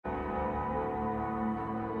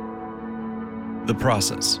The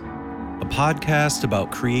Process, a podcast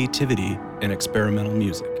about creativity and experimental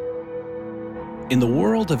music. In the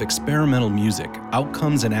world of experimental music,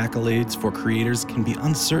 outcomes and accolades for creators can be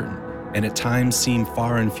uncertain and at times seem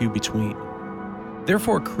far and few between.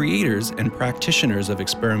 Therefore, creators and practitioners of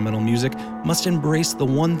experimental music must embrace the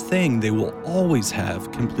one thing they will always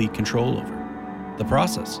have complete control over: the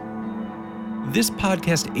process. This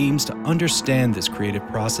podcast aims to understand this creative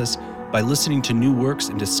process by listening to new works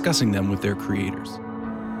and discussing them with their creators.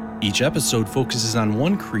 Each episode focuses on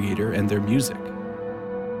one creator and their music.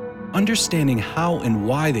 Understanding how and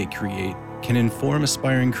why they create can inform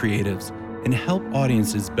aspiring creatives and help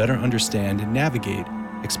audiences better understand and navigate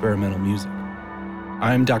experimental music.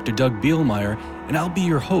 I'm Dr. Doug Bielmeyer, and I'll be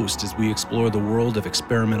your host as we explore the world of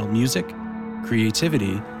experimental music,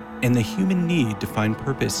 creativity, and the human need to find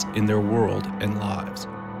purpose in their world and lives.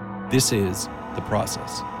 This is The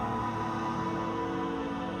Process.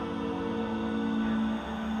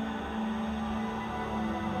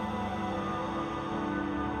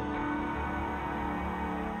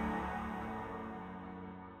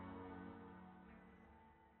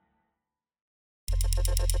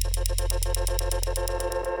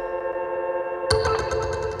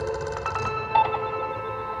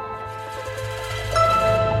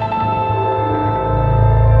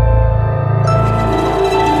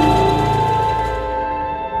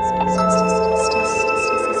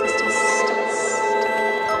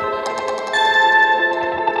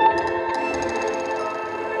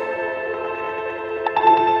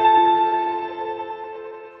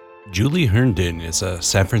 Julie Herndon is a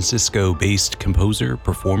San Francisco-based composer,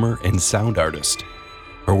 performer, and sound artist.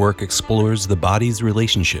 Her work explores the body's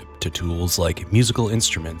relationship to tools like musical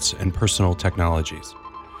instruments and personal technologies.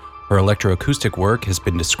 Her electroacoustic work has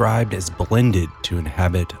been described as blended to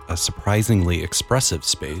inhabit a surprisingly expressive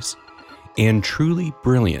space and truly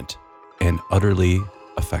brilliant and utterly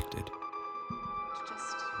affected.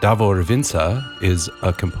 Davor Vincze is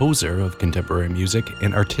a composer of contemporary music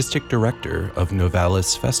and artistic director of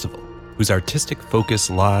Novalis Festival, whose artistic focus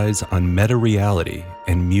lies on meta-reality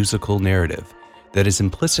and musical narrative that is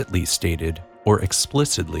implicitly stated or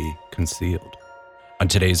explicitly concealed. On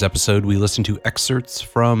today's episode, we listen to excerpts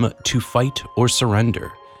from To Fight or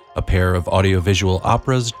Surrender, a pair of audiovisual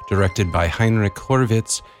operas directed by Heinrich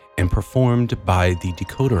Horowitz and performed by the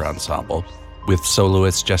Decoder Ensemble, with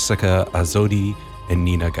soloists Jessica Azodi and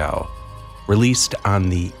Nina Gao, released on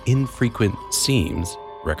the Infrequent Seams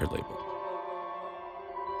record label.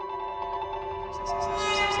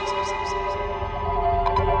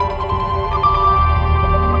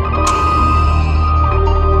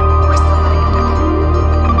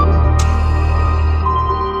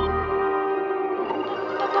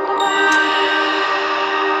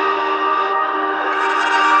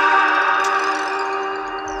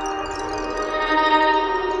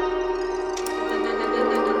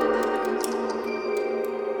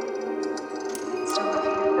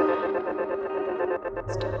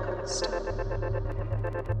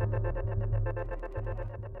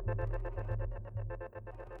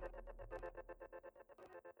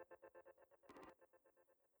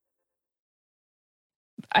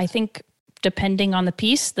 I think depending on the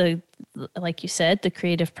piece, like you said, the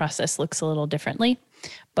creative process looks a little differently.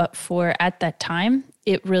 But for at that time,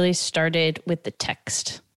 it really started with the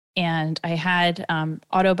text. And I had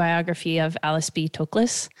autobiography of Alice B.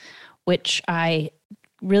 Toklas, which I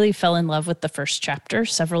really fell in love with the first chapter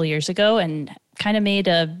several years ago and kind of made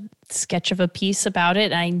a sketch of a piece about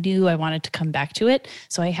it. And I knew I wanted to come back to it.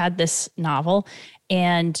 So I had this novel,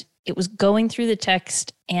 and it was going through the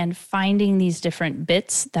text and finding these different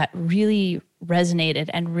bits that really resonated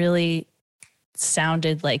and really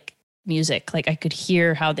sounded like music. Like I could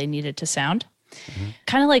hear how they needed to sound. Mm-hmm.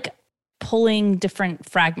 Kind of like pulling different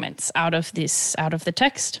fragments out of the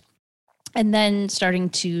text and then starting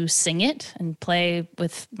to sing it and play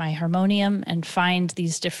with my harmonium and find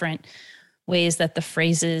these different ways that the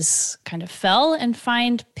phrases kind of fell and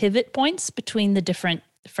find pivot points between the different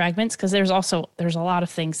fragments, because there's a lot of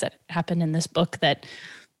things that happen in this book that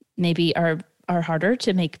maybe are harder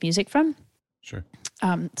to make music from. Sure.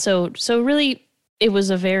 So really it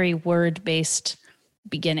was a very word-based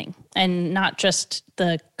beginning, and not just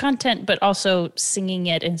the content, but also singing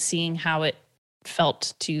it and seeing how it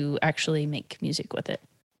felt to actually make music with it.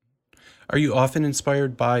 Are you often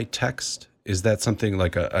inspired by text? Is that something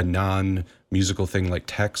like a non-musical thing like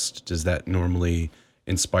text? Does that normally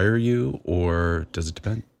inspire you, or does it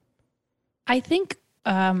depend? I think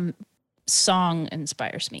song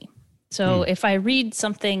inspires me. So if I read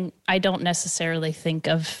something, I don't necessarily think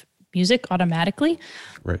of music automatically,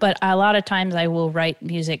 right. But a lot of times I will write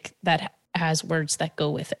music that has words that go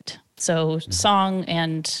with it. So song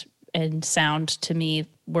and sound, to me,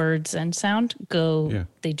 words and sound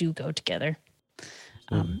they do go together.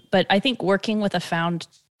 But I think working with a found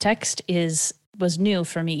text was new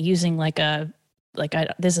for me, using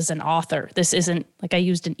this is an author. This isn't like I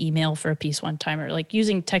used an email for a piece one time, or like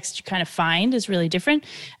using text you kind of find is really different.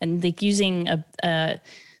 And like using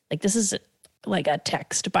this is like a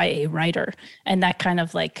text by a writer, and that kind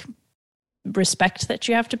of like respect that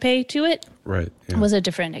you have to pay to it was a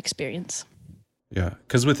different experience. Yeah,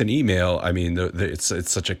 because with an email, I mean, it's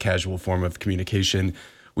such a casual form of communication.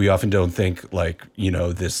 We often don't think like,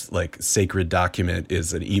 this like sacred document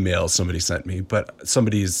is an email somebody sent me, but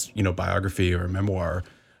somebody's, biography or memoir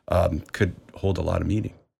could hold a lot of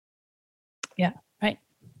meaning. Yeah, right.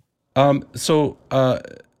 So,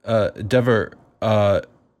 Davor,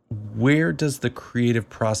 where does the creative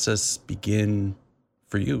process begin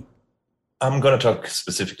for you? I'm going to talk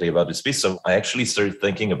specifically about this piece. So I actually started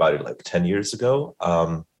thinking about it like 10 years ago.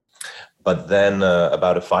 But then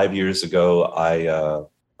about 5 years ago, I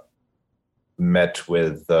met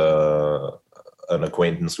with an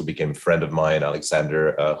acquaintance who became a friend of mine,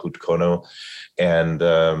 Alexander Hutkono.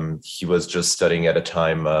 And he was just studying at a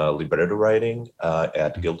time libretto writing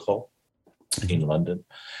at Guildhall in London.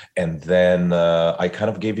 And then I kind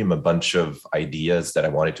of gave him a bunch of ideas that I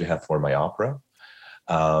wanted to have for my opera.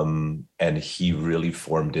 And he really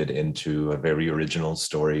formed it into a very original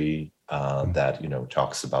story that,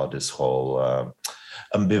 talks about this whole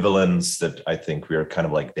ambivalence that I think we're kind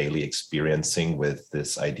of like daily experiencing with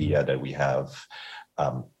this idea that we have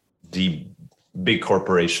the big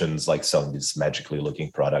corporations like selling these magically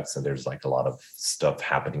looking products, and there's like a lot of stuff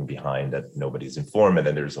happening behind that nobody's informed, and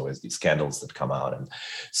then there's always these scandals that come out. And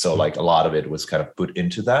so like a lot of it was kind of put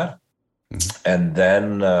into that. And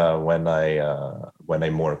then when I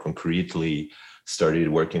more concretely started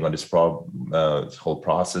working on this whole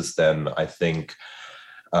process, then I think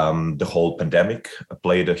the whole pandemic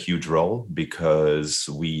played a huge role, because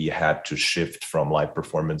we had to shift from live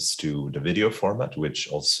performance to the video format, which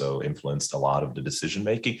also influenced a lot of the decision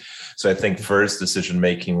making. So I think first decision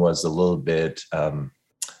making was a little bit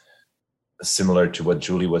similar to what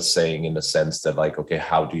Julie was saying, in the sense that like, okay,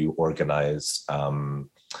 how do you organize?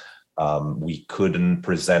 We couldn't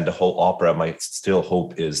present the whole opera. My still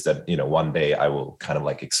hope is that, one day I will kind of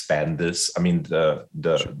like expand this. I mean,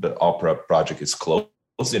 the opera project is closed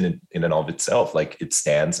in and of itself. Like, it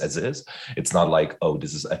stands as is. It's not like, oh,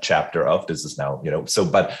 this is a chapter of, this is now, so,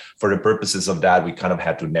 but for the purposes of that, we kind of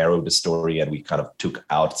had to narrow the story, and we kind of took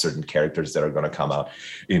out certain characters that are going to come out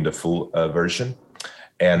in the full version.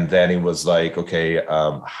 And then it was like, okay,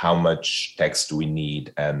 how much text do we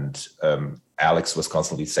need? And Alex was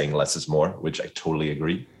constantly saying less is more, which I totally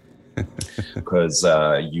agree. Because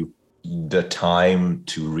the time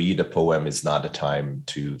to read a poem is not the time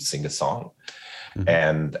to sing a song.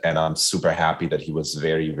 Mm-hmm. And I'm super happy that he was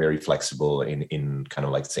very, very flexible in kind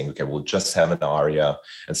of like saying, okay, we'll just have an aria.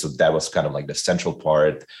 And so that was kind of like the central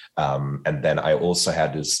part. And then I also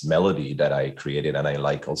had this melody that I created, and I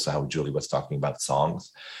like also how Julie was talking about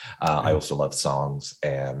songs. I also love songs.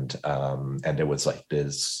 And there was like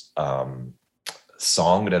this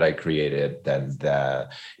song that I created then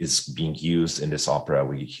that is being used in this opera.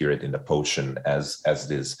 We hear it in the potion as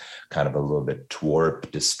this kind of a little bit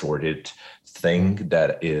twerp, distorted thing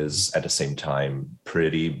that is at the same time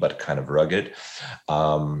pretty but kind of rugged.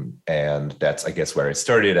 And that's, I guess, where I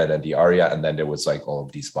started, and then the aria, and then there was like all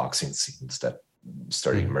of these boxing scenes that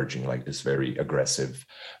started emerging, like this very aggressive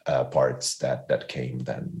parts that came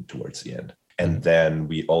then towards the end. And then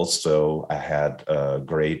we also had a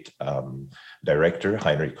great director,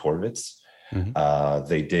 Heinrich Horwitz.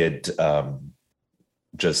 They did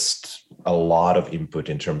just a lot of input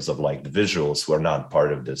in terms of like the visuals, who are not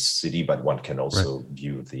part of this city, but one can also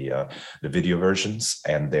view the video versions.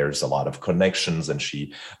 And there's a lot of connections, and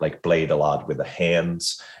she like played a lot with the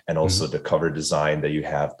hands, and also the cover design that you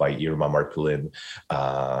have by Irma Markulin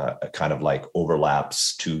kind of like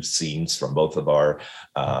overlaps two scenes from both of our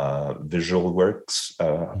visual works,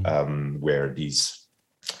 where these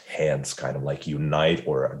hands kind of like unite,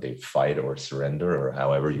 or they fight or surrender, or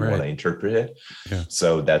however you want to interpret it.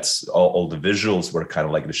 So that's all the visuals were kind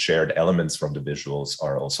of like the shared elements from the visuals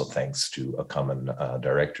are also thanks to a common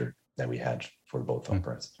director that we had for both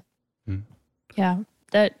operas. Yeah,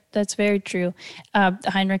 that's very true.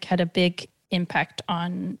 Heinrich had a big impact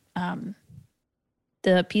on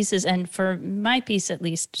the pieces, and for my piece, at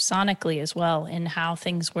least sonically as well, in how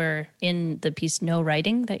things were in the piece No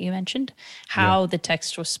Writing that you mentioned, how the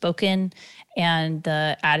text was spoken and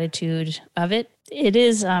the attitude of it. It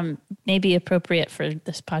is maybe appropriate for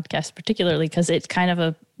this podcast particularly because it's kind of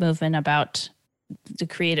a movement about the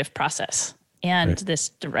creative process and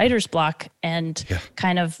the writer's block, and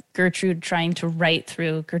kind of Gertrude Stein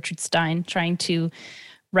trying to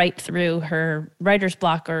write through her writer's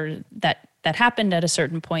block, or that happened at a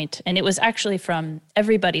certain point. And it was actually from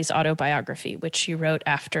everybody's autobiography, which she wrote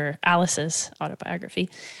after Alice's autobiography.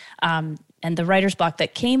 And the writer's block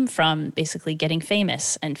that came from basically getting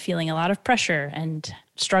famous and feeling a lot of pressure and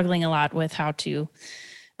struggling a lot with how to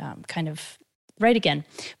kind of write again.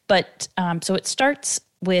 But so it starts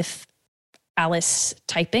with Alice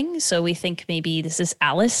typing. So we think maybe this is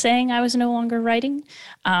Alice saying I was no longer writing,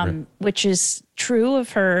 which is true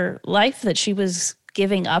of her life, that she was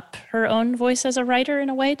giving up her own voice as a writer in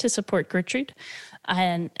a way to support Gertrude.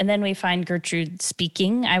 And then we find Gertrude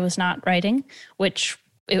speaking, I was not writing, which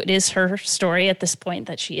it is her story at this point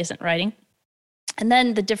that she isn't writing. And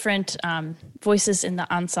then the different voices in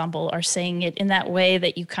the ensemble are saying it in that way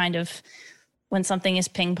that you kind of, when something is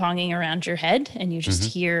ping-ponging around your head and you just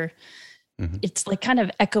hear, it's like kind of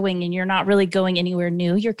echoing and you're not really going anywhere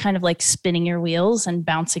new. You're kind of like spinning your wheels and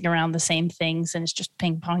bouncing around the same things, and it's just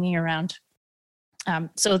ping-ponging around.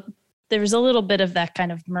 So there's a little bit of that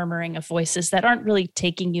kind of murmuring of voices that aren't really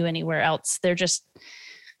taking you anywhere else. They're just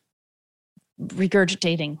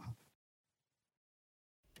regurgitating.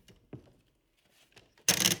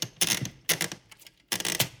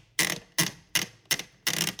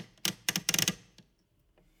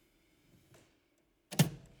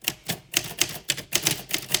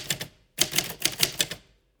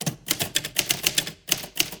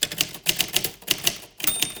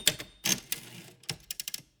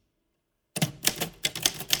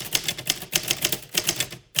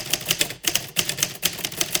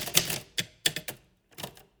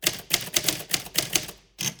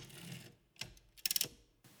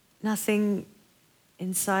 Nothing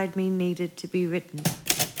inside me needed to be written.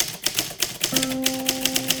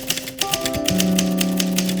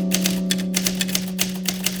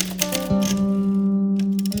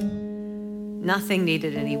 Nothing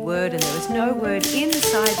needed any word, and there was no word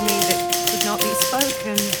inside me that could not be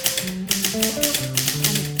spoken.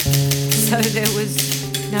 And so there was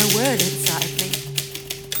no word inside me.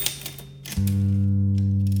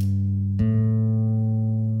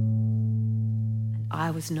 I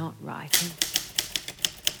was not writing.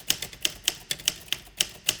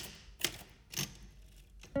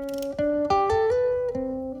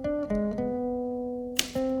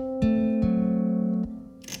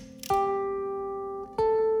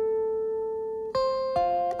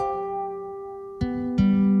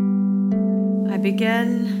 I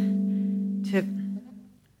began to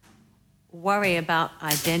worry about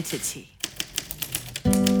identity.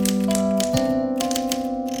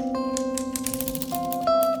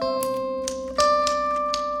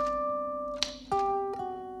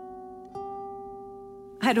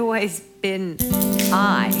 I'd always been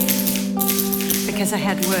I, because I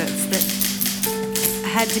had words that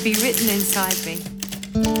had to be written inside me.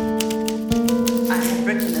 I had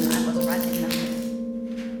written and I was writing nothing.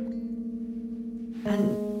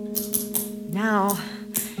 And now,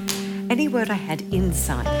 any word I had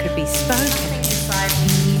inside could be spoken. Inside me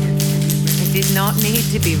needed to be written. It did not need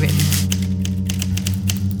to be written.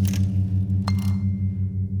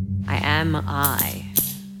 I am I,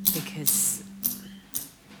 because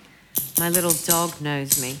my little dog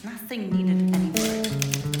knows me. Nothing needed any word.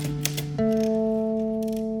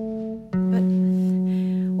 But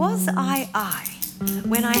was I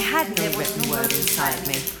when I had no written word inside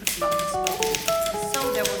me? So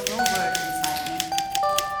there was no word inside me.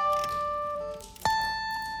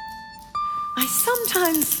 I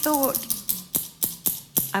sometimes thought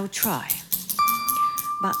I would try.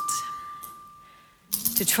 But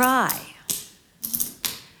to try is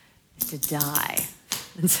to die.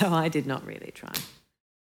 And so I did not really try.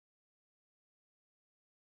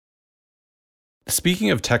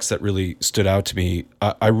 Speaking of texts that really stood out to me,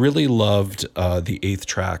 I really loved the 8th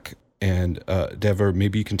track. And Davor,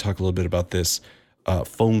 maybe you can talk a little bit about this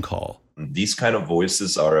phone call. These kind of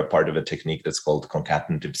voices are a part of a technique that's called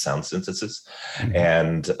concatenative sound synthesis.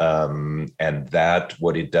 And that,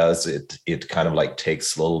 what it does, it kind of like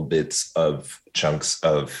takes little bits of chunks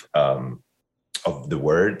of the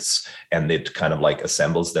words, and it kind of like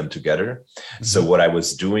assembles them together. So what I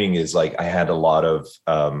was doing is like, I had a lot of,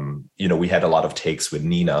 we had a lot of takes with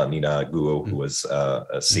Nina Guo, who was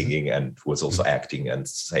singing and was also acting and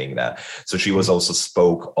saying that. So she was also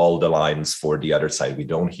spoke all the lines for the other side we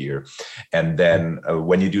don't hear. And then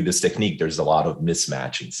when you do this technique, there's a lot of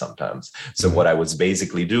mismatching sometimes. So what I was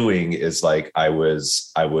basically doing is like, I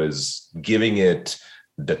was giving it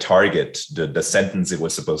the target, the sentence it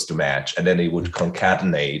was supposed to match, and then it would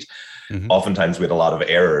concatenate oftentimes with a lot of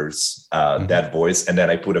errors, that voice, and then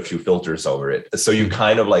I put a few filters over it. So you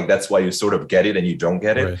kind of like, that's why you sort of get it and you don't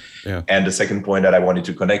get it. Right. Yeah. And the second point that I wanted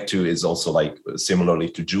to connect to is also like similarly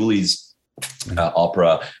to Julie's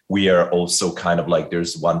opera, we are also kind of like,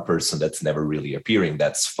 there's one person that's never really appearing.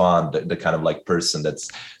 That's fun. The kind of like person that's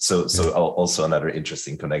so also another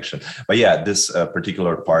interesting connection. But yeah, this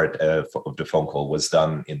particular part of the phone call was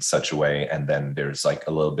done in such a way. And then there's like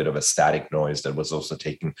a little bit of a static noise that was also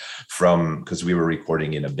taken from, because we were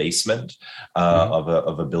recording in a basement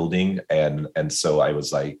of a building. And so I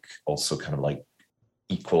was like also kind of like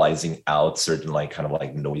equalizing out certain like kind of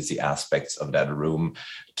like noisy aspects of that room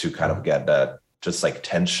to kind of get that just like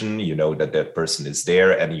tension, you know, that person is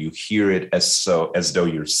there and you hear it as though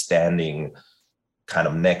you're standing kind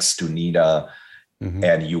of next to Nina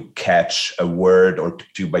and you catch a word or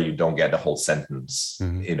two, but you don't get the whole sentence.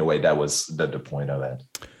 In a way, that was the point of it.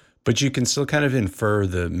 But you can still kind of infer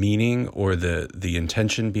the meaning or the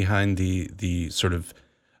intention behind the sort of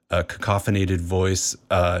cacophonied voice.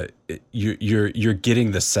 You're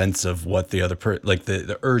getting the sense of what the other like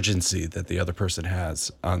the urgency that the other person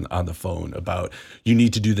has on the phone about, you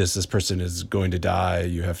need to do this. This person is going to die.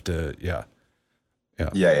 You have to, yeah.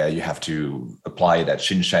 You have to apply that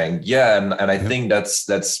Xinsheng. Yeah, and I think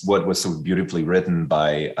that's what was so beautifully written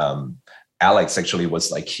by Alex. Actually,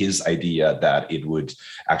 was like his idea that it would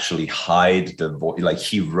actually hide the voice. Like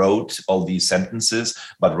he wrote all these sentences,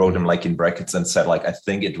 but wrote them like in brackets and said like, I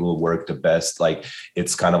think it will work the best. Like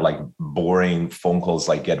it's kind of like boring phone calls,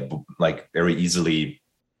 like get like very easily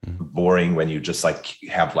boring when you just like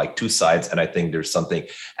have like two sides. And I think there's something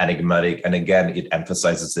enigmatic. And again, it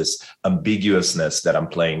emphasizes this ambiguousness that I'm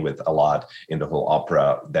playing with a lot in the whole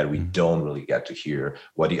opera, that we don't really get to hear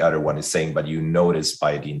what the other one is saying, but you notice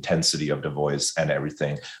by the intensity of the voice and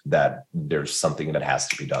everything that there's something that has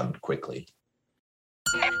to be done quickly.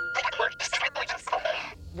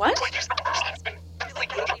 What?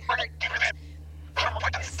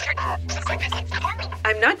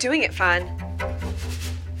 I'm not doing it, Fan.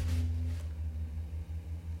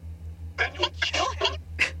 Then you'll kill him.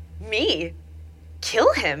 Me?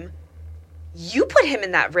 Kill him? You put him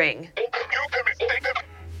in that ring.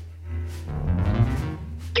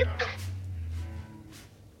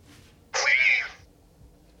 Please.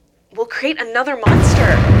 We'll create another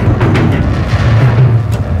monster.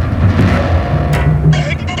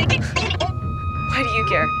 Why do you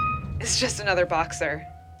care? It's just another boxer.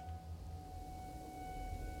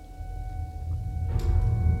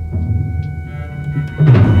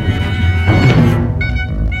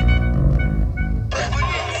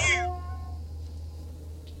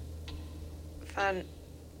 Fan,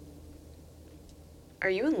 are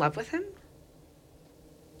you in love with him?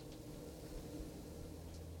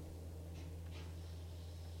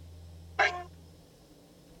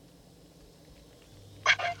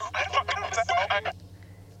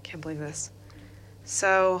 Can't believe this.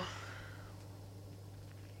 So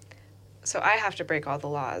I have to break all the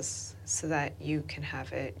laws so that you can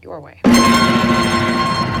have it your way.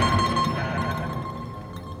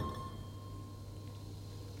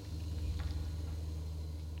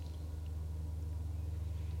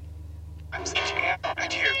 I'm stitching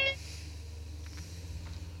at you.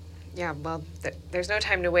 Yeah, well, there's no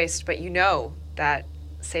time to waste, but you know that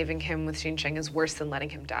saving him with Xinsheng is worse than letting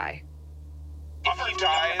him die. If he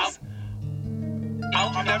dies,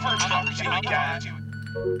 I'll never talk to you again.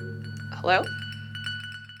 Hello?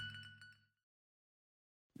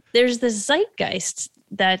 There's this zeitgeist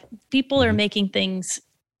that people are making things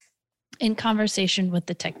in conversation with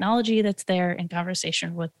the technology that's there, in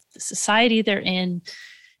conversation with the society they're in.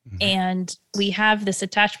 And we have this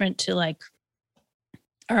attachment to like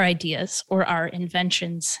our ideas or our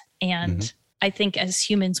inventions. And I think as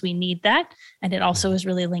humans, we need that. And it also is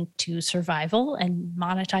really linked to survival and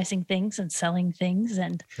monetizing things and selling things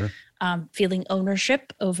and feeling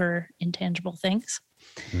ownership over intangible things.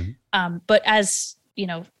 But as, you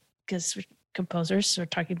know, because composers are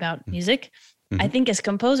talking about music, I think as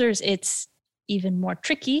composers, it's even more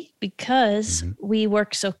tricky because we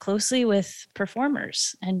work so closely with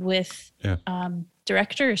performers and with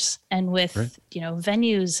directors and with you know,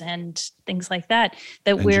 venues and things like that,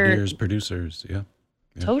 that engineers, producers,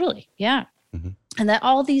 totally, and that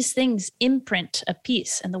all these things imprint a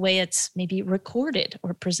piece and the way it's maybe recorded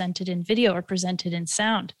or presented in video or presented in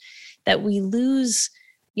sound, that we lose,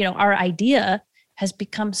 you know, our idea has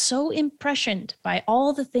become so impressioned by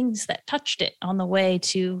all the things that touched it on the way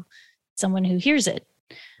to someone who hears it.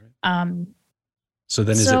 So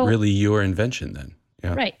then is it really your invention then?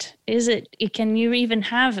 Yeah. Right. Is it, can you even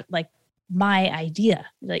have like my idea?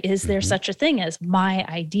 Like, is there such a thing as my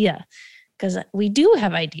idea? because we do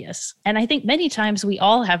have ideas. And I think many times we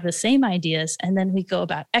all have the same ideas, and then we go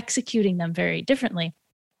about executing them very differently.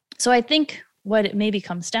 So I think what it maybe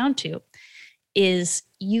comes down to is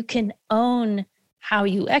you can own how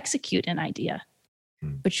you execute an idea,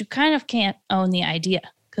 but you kind of can't own the idea,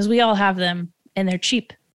 because we all have them and they're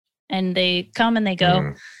cheap and they come and they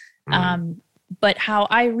go. But how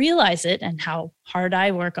I realize it and how hard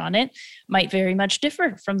I work on it might very much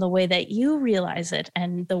differ from the way that you realize it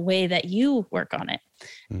and the way that you work on it.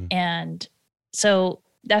 And so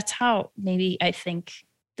that's how maybe I think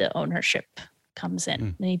the ownership comes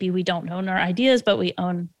in. Maybe we don't own our ideas, but we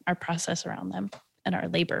own our process around them and our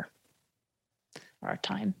labor, our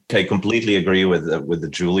time. I completely agree with the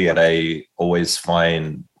Julie, and I always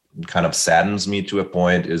find kind of saddens me to a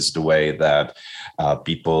point is the way that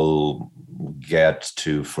people get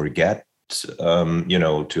to forget,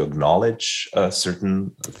 to acknowledge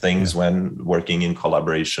certain things when working in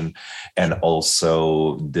collaboration, and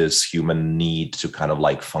also this human need to kind of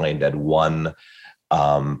like find that one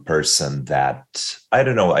person that I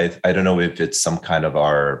don't know if it's some kind of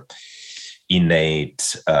our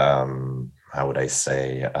innate how would I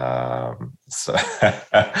say,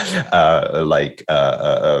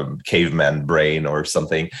 caveman brain or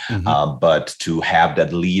something, but to have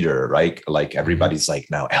that leader, right? Like everybody's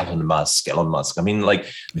like now Elon Musk. I mean, like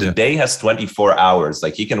the day has 24 hours.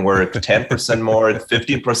 Like he can work 10% more,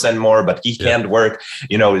 15% more, but he can't work.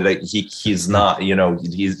 Like he's not. He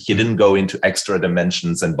didn't go into extra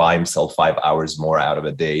dimensions and buy himself 5 hours more out of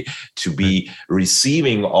a day to be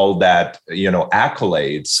receiving all that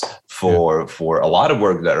accolades for a lot of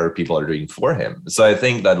work that other people are doing for him. So I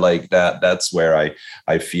think that that's where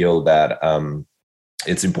I feel that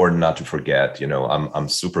it's important not to forget. I'm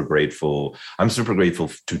super grateful. I'm super grateful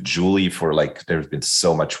to Julie for there's been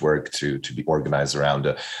so much work to be organized around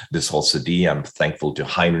this whole CD. I'm thankful to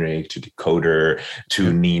Heinrich, to Decoder,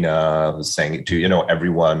 to Nina, who's saying to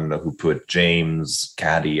everyone who put James,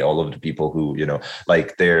 Caddy, all of the people who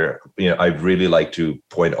I'd really like to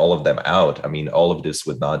point all of them out. I mean, all of this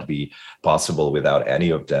would not be possible without any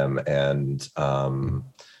of them. And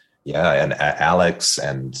and Alex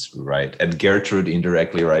and Gertrude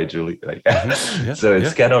indirectly, right, Julie? So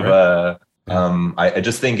it's kind of I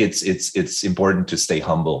just think it's important to stay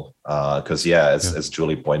humble because as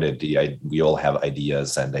Julie pointed, we all have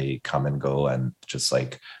ideas and they come and go, and just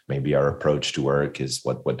maybe our approach to work is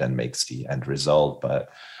what then makes the end result. But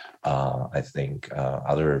I think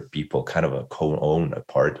other people kind of co-own a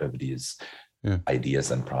part of these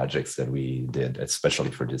ideas and projects that we did,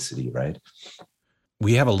 especially for this city, right?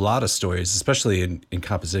 We have a lot of stories, especially in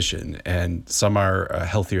composition, and some are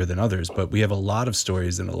healthier than others, but we have a lot of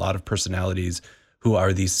stories and a lot of personalities who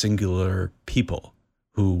are these singular people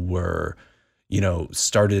who were,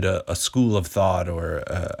 started a school of thought or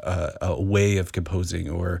a way of composing,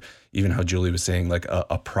 or even how Julie was saying,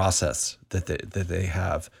 a process that they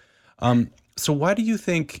have. So why do you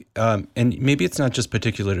think, and maybe it's not just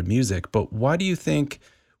particular to music, but why do you think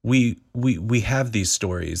we have these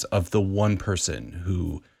stories of the one person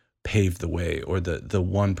who paved the way, or the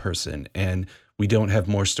one person, and we don't have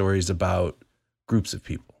more stories about groups of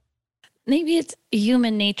people? Maybe it's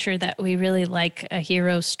human nature that we really like a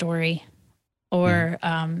hero story, or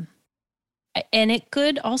and it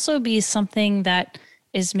could also be something that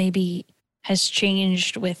is maybe has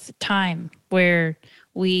changed with time, where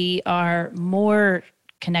we are more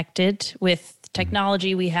connected with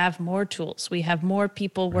technology. We have more tools. We have more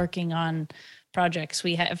people working on projects.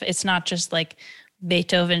 It's not just like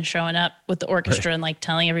Beethoven showing up with the orchestra and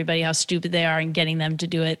telling everybody how stupid they are and getting them to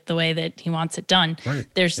do it the way that he wants it done. Right.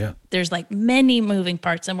 There's many moving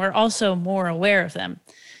parts, and we're also more aware of them.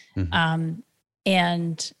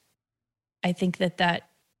 And I think that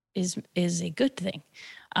is a good thing.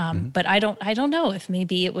 But I don't know if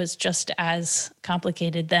maybe it was just as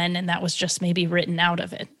complicated then, and that was just maybe written out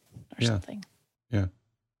of it or something. Yeah.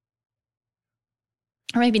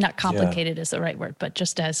 Or maybe not complicated is the right word, but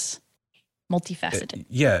just as multifaceted.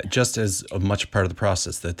 Just as a much part of the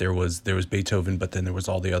process, that there was Beethoven, but then there was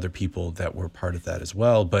all the other people that were part of that as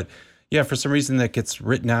well. But for some reason that gets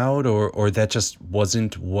written out, or that just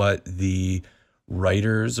wasn't what the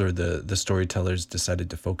writers or the storytellers decided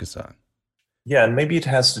to focus on. Yeah, and maybe it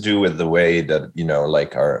has to do with the way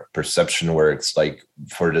that, our perception works.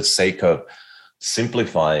 For the sake of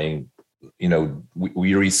simplifying,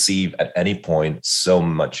 we receive at any point so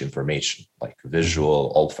much information, like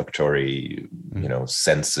visual, olfactory,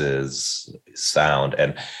 senses, sound.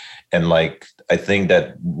 like I think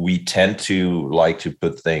that we tend to like to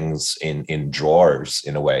put things in drawers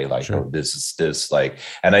in a way, like, Sure. oh, this is this, like,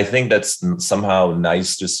 and I think that's somehow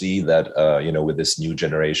nice to see that with this new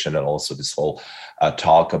generation, and also this whole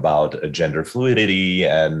talk about gender fluidity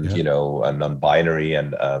and and non-binary,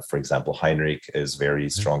 and for example, Heinrich is very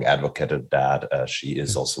strong advocate of that. She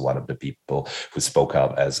is also one of the people who spoke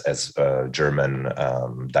up as a German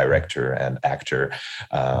director and actor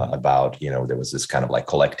about there was this kind of like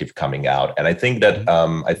collective coming out. And I think that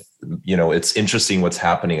it's interesting what's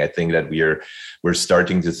happening. I think that we're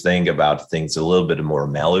starting to think about things a little bit more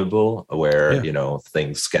malleable, where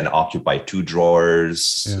things can occupy two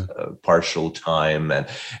drawers, partial time,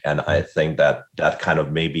 and I think that kind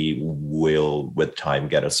of maybe will with time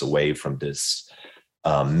get us away from this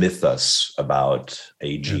mythos about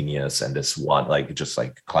a genius and this one, like, just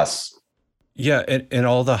like class. Yeah, and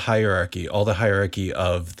all the hierarchy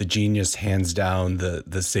of the genius hands down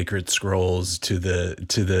the sacred scrolls to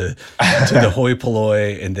the hoi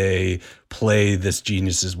polloi, and they play this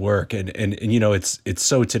genius's work, and it's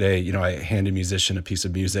so today. I hand a musician a piece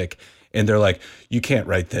of music, and they're like, you can't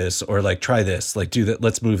write this, or like, try this, like, do that,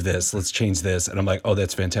 let's move this, let's change this, and I'm like, oh,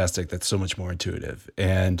 that's fantastic, that's so much more intuitive,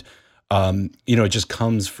 and it just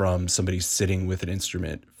comes from somebody sitting with an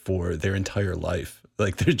instrument for their entire life.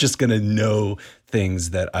 Like, they're just going to know things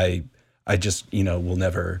that I just, will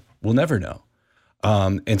never know.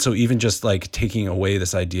 And so even just like taking away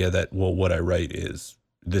this idea that, well, what I write is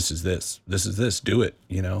this, do it,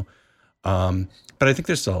 but I think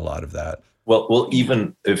there's still a lot of that. Well,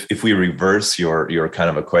 even if we reverse your kind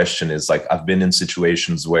of a question, is like, I've been in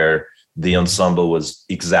situations where the ensemble was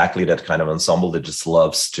exactly that kind of ensemble that just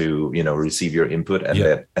loves to, receive your input.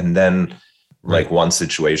 And then like one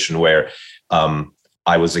situation where,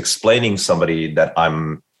 I was explaining somebody that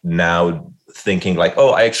I'm now thinking like,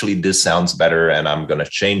 oh, actually this sounds better and I'm going to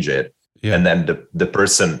change it. Yeah. And then the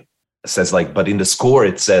person says like, but in the score,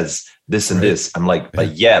 it says this and this. I'm like, but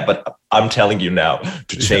I'm telling you now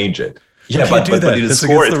to change it. Yeah, but in the That's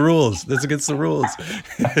score, against the rules. That's against the rules.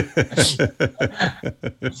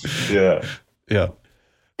 Yeah.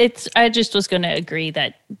 I just was going to agree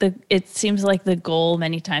that it seems like the goal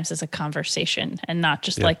many times is a conversation and not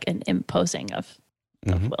just like an imposing of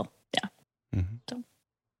will. Yeah. Mm-hmm. So.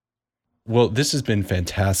 Well, this has been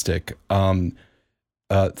fantastic.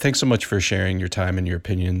 Thanks so much for sharing your time and your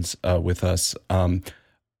opinions with us.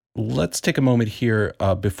 Let's take a moment here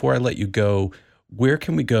before I let you go. Where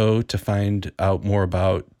can we go to find out more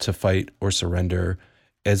about To Fight or Surrender,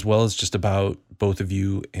 as well as just about both of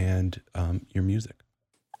you and your music?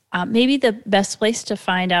 Maybe the best place to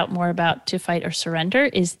find out more about To Fight or Surrender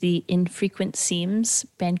is the Infrequent Seams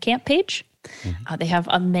Bandcamp page. Mm-hmm. They have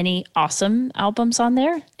many awesome albums on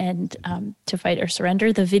there, and To Fight or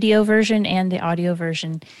Surrender, the video version and the audio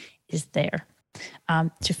version is there.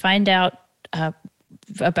 To find out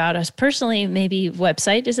about us personally, maybe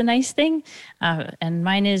website is a nice thing, and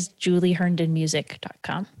mine is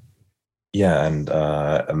julieherndonmusic.com. Yeah, and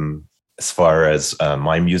as far as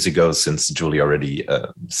my music goes, since Julie already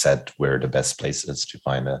said where the best place is to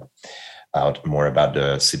find out more about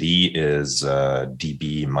the CD is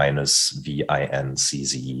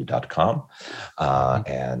db-vincze.com,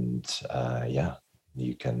 and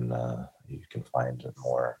you can find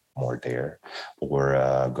more there,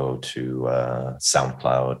 or go to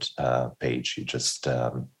SoundCloud page. You just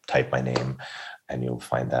type my name and you'll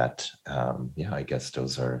find that. I guess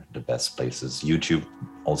those are the best places. YouTube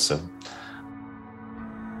also.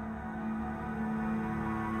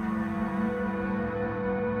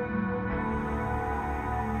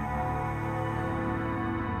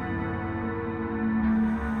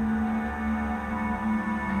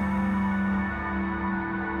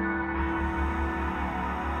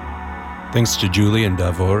 Thanks to Julie and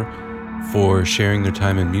Davor for sharing their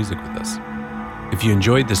time and music with us. If you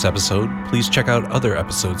enjoyed this episode, please check out other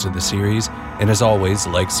episodes of the series, and as always,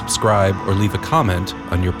 like, subscribe, or leave a comment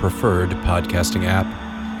on your preferred podcasting app.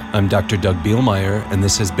 I'm Dr. Doug Bielmeyer, and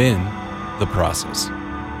this has been The Process.